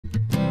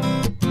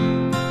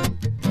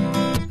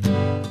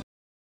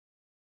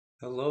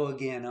Hello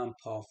again, I'm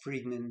Paul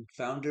Friedman,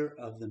 founder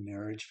of the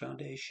Marriage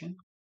Foundation.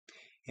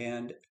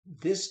 And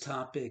this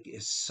topic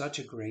is such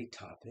a great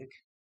topic,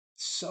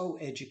 so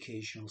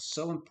educational,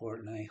 so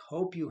important. I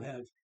hope you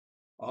have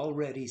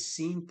already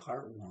seen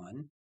part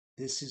one.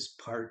 This is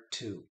part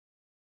two.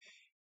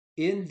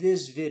 In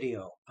this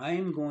video, I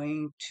am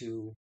going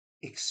to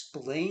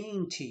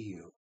explain to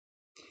you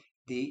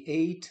the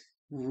 8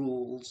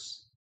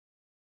 rules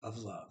of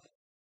love.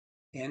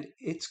 And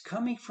it's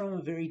coming from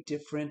a very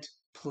different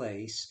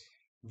place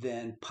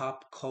than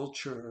pop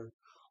culture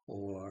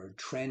or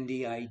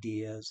trendy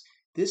ideas.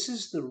 This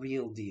is the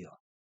real deal.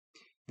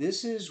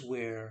 This is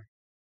where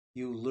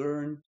you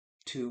learn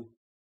to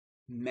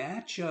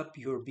match up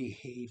your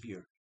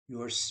behavior,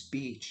 your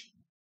speech,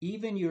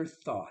 even your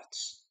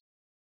thoughts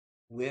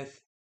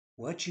with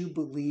what you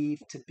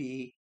believe to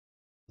be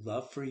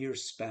love for your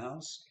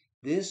spouse.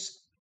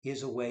 This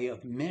is a way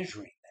of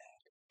measuring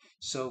that.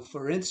 So,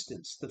 for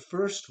instance, the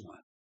first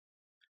one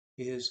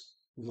is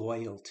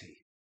loyalty.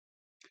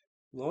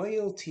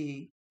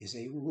 Loyalty is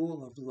a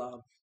rule of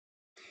love.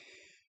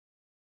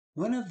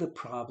 One of the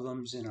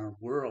problems in our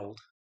world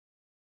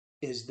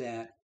is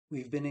that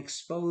we've been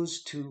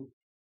exposed to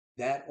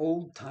that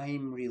old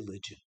time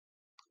religion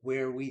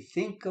where we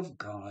think of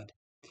God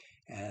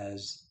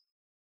as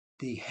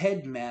the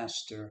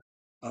headmaster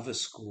of a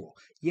school.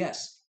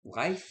 Yes,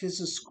 life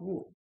is a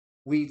school.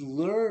 We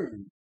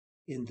learn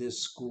in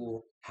this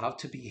school how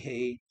to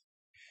behave,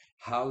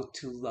 how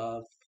to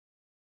love,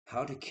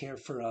 how to care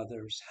for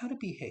others, how to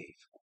behave.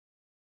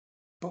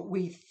 But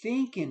we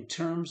think in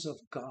terms of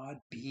God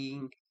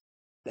being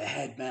the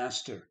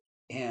headmaster.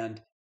 And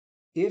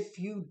if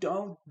you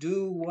don't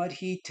do what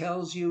he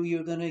tells you,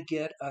 you're going to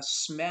get a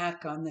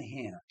smack on the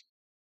hand,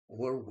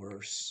 or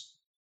worse.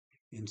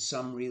 In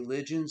some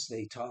religions,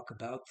 they talk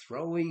about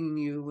throwing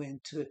you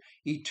into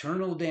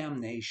eternal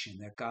damnation,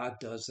 that God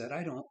does that.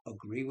 I don't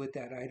agree with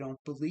that. I don't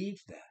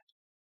believe that.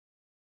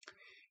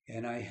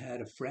 And I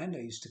had a friend, I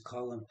used to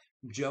call him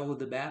Joe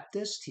the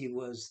Baptist. He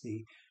was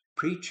the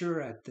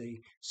preacher at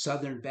the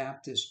Southern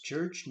Baptist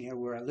Church near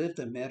where I lived.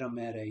 I met him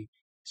at a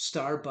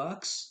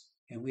Starbucks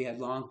and we had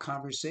long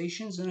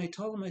conversations. And I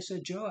told him, I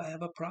said, Joe, I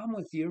have a problem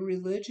with your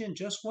religion,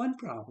 just one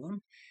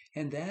problem.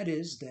 And that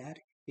is that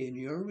in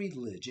your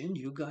religion,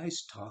 you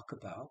guys talk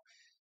about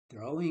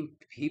throwing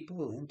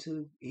people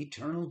into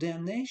eternal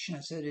damnation. I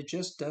said, it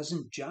just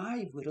doesn't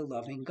jive with a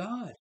loving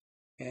God.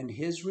 And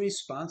his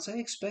response, I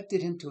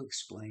expected him to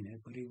explain it,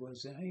 but he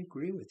was, I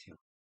agree with you.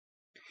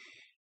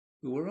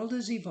 The world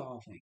is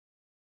evolving,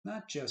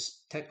 not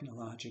just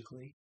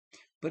technologically,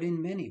 but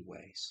in many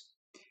ways.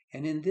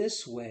 And in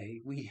this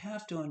way, we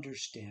have to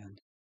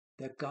understand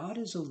that God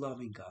is a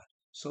loving God.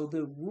 So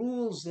the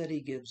rules that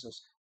he gives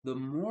us, the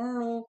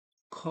moral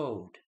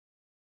code,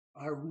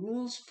 are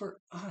rules for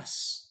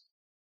us.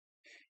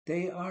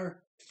 They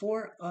are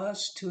for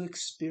us to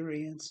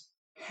experience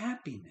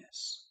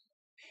happiness.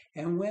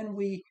 And when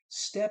we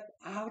step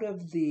out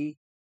of the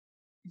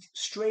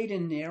straight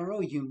and narrow,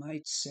 you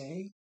might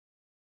say,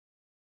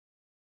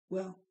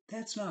 well,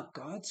 that's not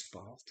God's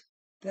fault.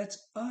 That's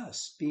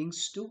us being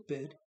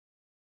stupid,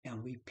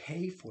 and we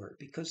pay for it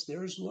because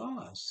there's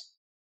laws.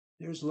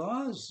 There's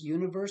laws,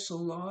 universal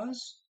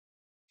laws.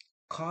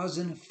 Cause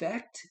and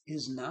effect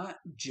is not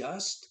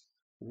just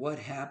what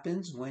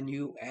happens when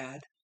you add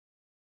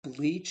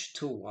bleach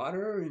to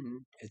water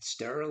and it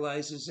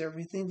sterilizes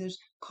everything. There's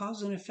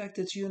cause and effect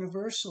that's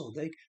universal.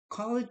 They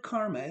call it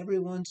karma.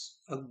 Everyone's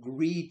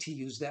agreed to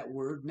use that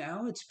word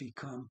now. It's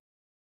become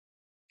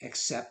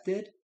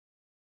accepted.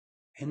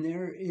 And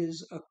there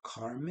is a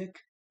karmic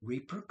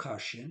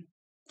repercussion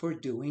for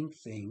doing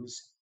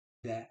things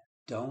that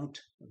don't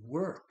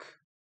work.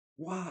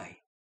 Why?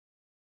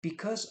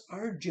 Because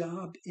our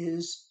job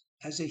is,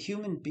 as a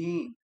human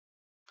being,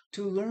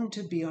 to learn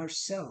to be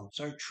ourselves,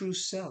 our true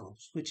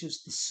selves, which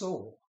is the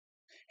soul.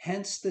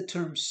 Hence the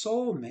term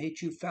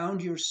soulmate. You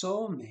found your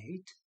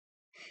soulmate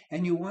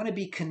and you want to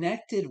be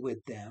connected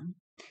with them.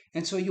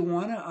 And so you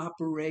want to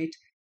operate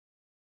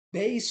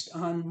based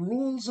on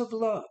rules of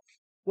love.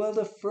 Well,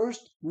 the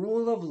first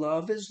rule of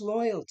love is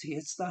loyalty.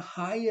 It's the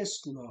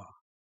highest law.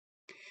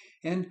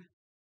 And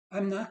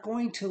I'm not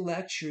going to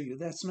lecture you.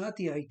 That's not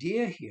the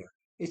idea here.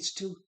 It's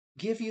to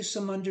give you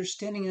some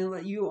understanding and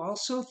let you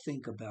also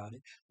think about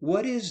it.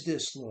 What is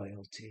this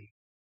loyalty?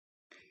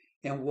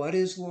 And what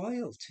is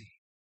loyalty?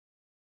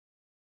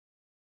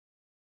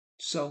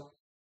 So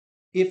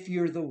if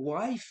you're the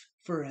wife,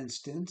 for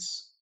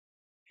instance,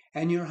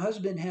 and your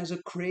husband has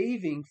a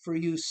craving for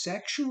you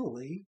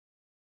sexually,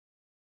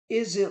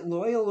 is it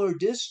loyal or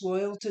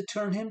disloyal to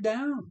turn him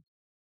down?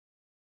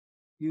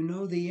 You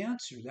know the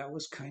answer. That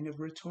was kind of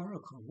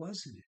rhetorical,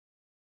 wasn't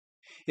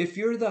it? If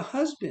you're the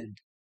husband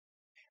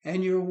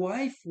and your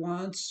wife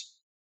wants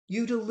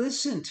you to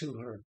listen to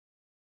her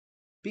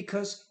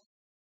because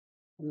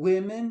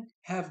women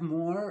have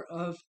more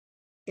of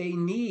a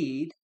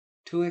need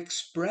to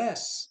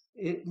express,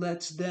 it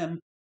lets them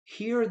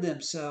hear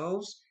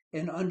themselves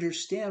and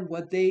understand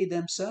what they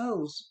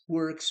themselves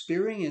were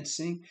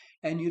experiencing,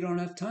 and you don't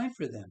have time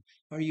for them.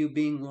 Are you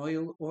being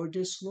loyal or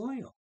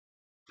disloyal?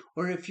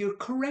 Or if you're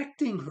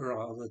correcting her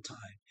all the time,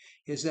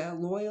 is that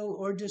loyal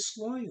or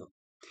disloyal?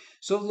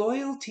 So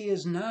loyalty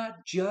is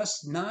not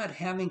just not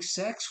having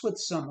sex with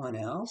someone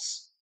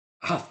else.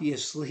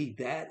 Obviously,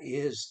 that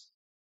is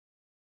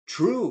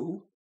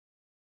true.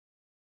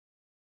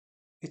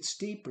 It's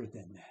deeper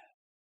than that.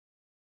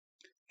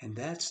 And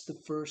that's the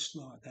first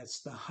law.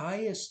 That's the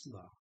highest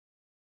law,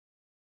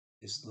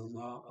 is the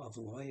law of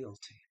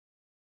loyalty.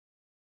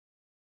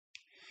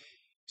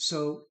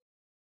 So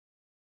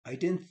I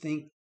didn't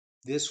think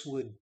this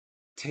would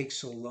take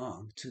so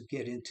long to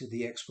get into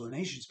the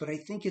explanations, but I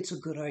think it's a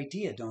good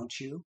idea, don't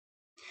you?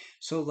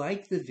 So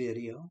like the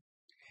video,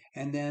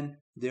 and then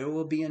there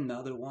will be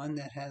another one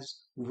that has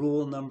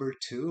rule number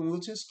 2, and we'll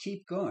just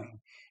keep going.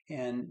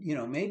 And,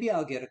 maybe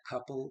I'll get a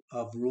couple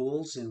of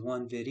rules in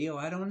one video.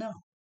 I don't know.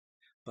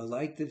 But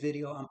like the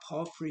video, I'm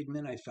Paul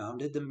Friedman. I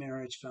founded the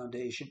Marriage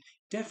Foundation.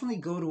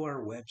 Definitely go to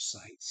our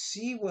website.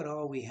 See what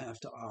all we have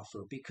to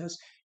offer, because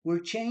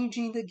we're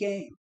changing the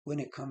game when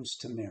it comes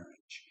to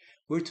marriage.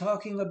 We're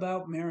talking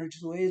about marriage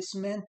the way it's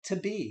meant to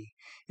be.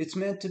 It's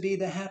meant to be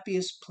the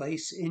happiest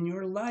place in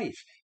your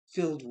life,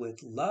 filled with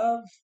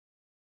love,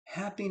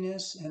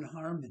 happiness, and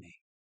harmony.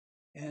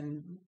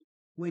 And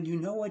when you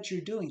know what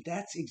you're doing,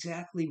 that's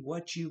exactly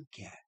what you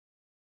get.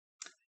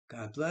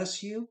 God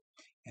bless you,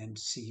 and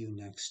see you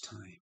next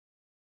time.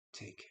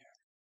 Take care.